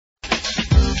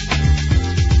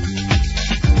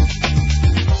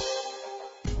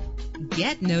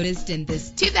get noticed in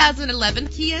this 2011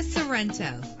 Kia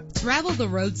Sorento. Travel the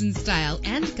roads in style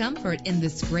and comfort in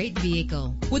this great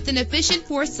vehicle with an efficient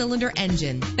 4-cylinder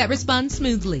engine that responds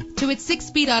smoothly to its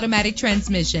 6-speed automatic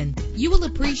transmission. You will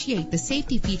appreciate the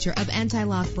safety feature of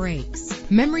anti-lock brakes.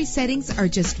 Memory settings are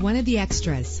just one of the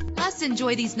extras. Plus,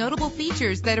 enjoy these notable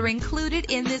features that are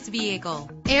included in this vehicle: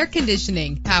 air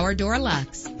conditioning, power door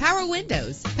locks, power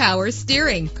windows, power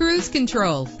steering, cruise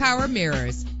control, power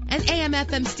mirrors, an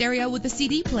AM/FM stereo with a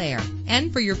CD player.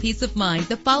 And for your peace of mind,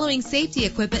 the following safety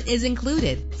equipment is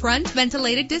included: front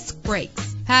ventilated disc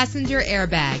brakes, passenger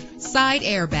airbag, side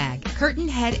airbag, curtain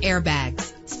head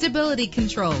airbags, stability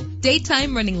control,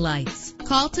 daytime running lights.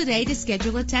 Call today to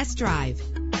schedule a test drive.